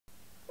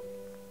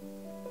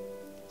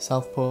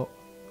Southport,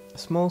 a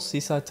small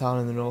seaside town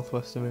in the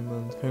northwest of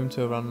England, home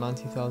to around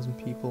 90,000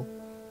 people.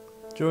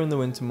 During the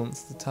winter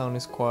months the town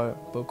is quiet,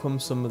 but come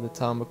summer the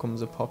town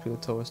becomes a popular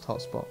tourist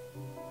hotspot.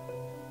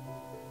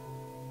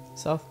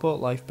 Southport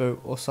Lifeboat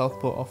or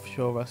Southport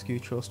Offshore Rescue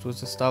Trust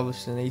was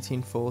established in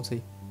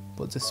 1840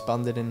 but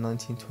disbanded in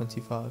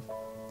 1925.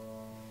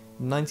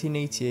 In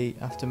 1988,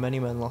 after many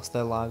men lost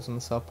their lives on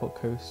the Southport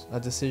coast, a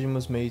decision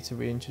was made to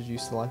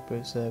reintroduce the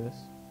lifeboat service.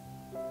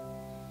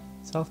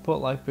 Southport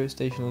Lifeboat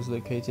Station was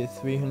located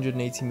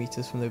 380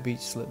 metres from the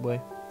beach slipway,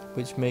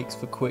 which makes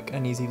for quick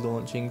and easy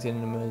launchings in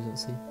an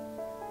emergency.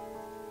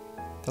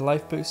 The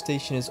lifeboat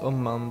station is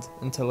unmanned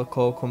until a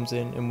call comes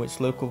in which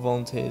local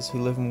volunteers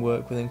who live and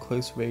work within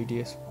close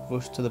radius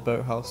rush to the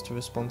boathouse to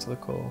respond to the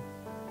call.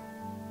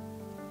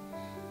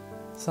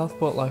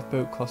 Southport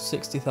Lifeboat costs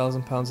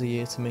 £60,000 a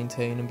year to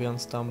maintain and be on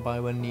standby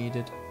when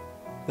needed.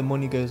 The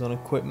money goes on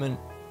equipment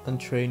and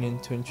training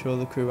to ensure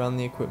the crew and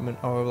the equipment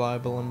are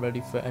reliable and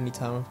ready for any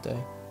time of day.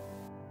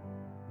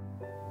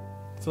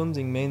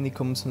 Funding mainly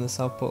comes from the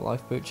Southport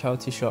Lifeboat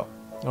charity shop,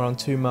 around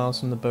 2 miles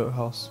from the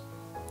boathouse.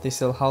 They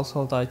sell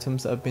household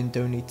items that have been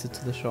donated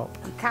to the shop.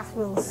 I'm Kath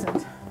Wilson,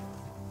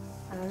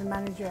 and I'm the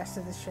manageress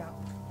of the shop.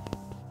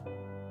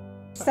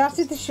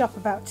 Started the shop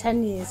about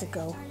 10 years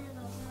ago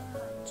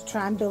to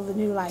try and build a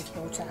new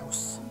lifeboat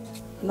house.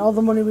 And all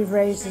the money we've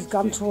raised has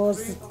gone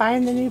towards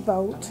buying the new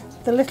boat,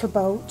 the little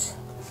boat,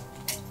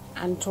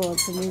 and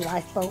towards the new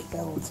lifeboat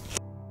build.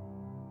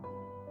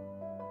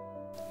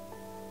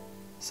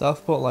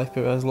 Southport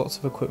Lifeboat has lots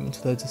of equipment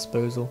at their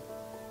disposal.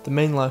 The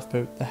main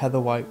lifeboat, the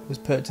Heather White, was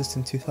purchased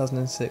in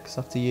 2006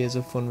 after years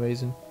of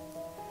fundraising.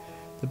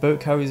 The boat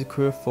carries a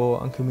crew of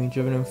 4 and can be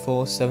driven in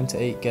force 7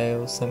 to 8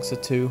 gales thanks to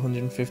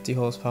 250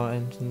 horsepower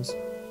engines.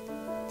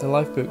 The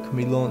lifeboat can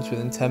be launched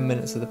within 10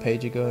 minutes of the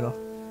pager going off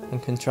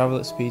and can travel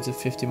at speeds of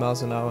 50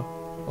 miles an hour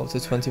up to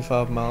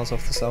 25 miles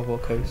off the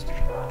Southport coast.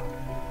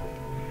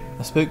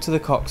 I spoke to the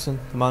coxswain,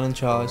 the man in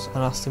charge, and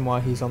asked him why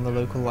he's on the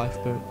local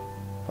lifeboat.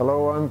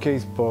 Hello, I'm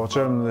Keith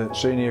Porter. I'm the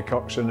senior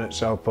coxswain at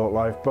Southport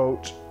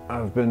Lifeboat.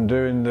 I've been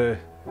doing the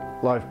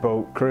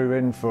lifeboat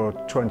crewing for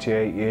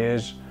 28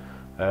 years.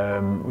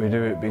 We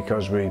do it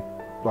because we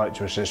like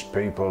to assist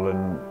people,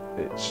 and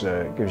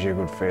it gives you a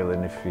good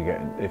feeling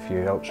if you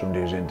help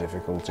somebody who's in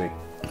difficulty.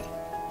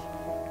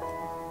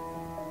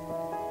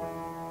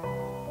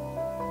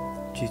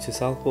 Due to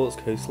Southport's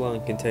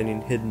coastline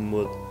containing hidden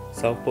mud,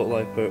 Southport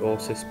Lifeboat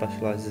also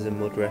specialises in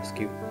mud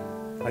rescue.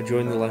 I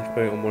joined the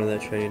lifeboat on one of their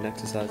training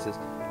exercises,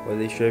 where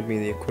they showed me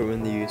the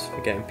equipment they use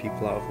for getting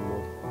people out of the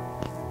mud.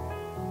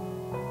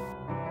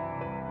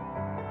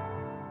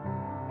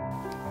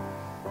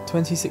 –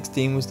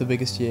 2016 was the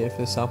biggest year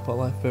for the Southport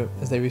Lifeboat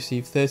as they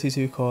received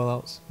 32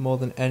 call-outs, more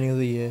than any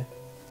other year.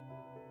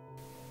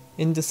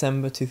 In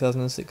December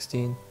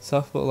 2016,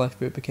 Southport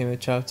Lifeboat became a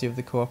charity of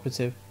the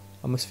cooperative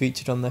and was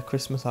featured on their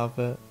Christmas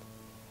advert.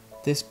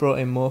 This brought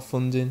in more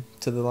funding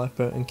to the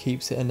lifeboat and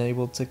keeps it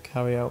enabled to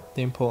carry out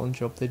the important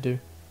job they do.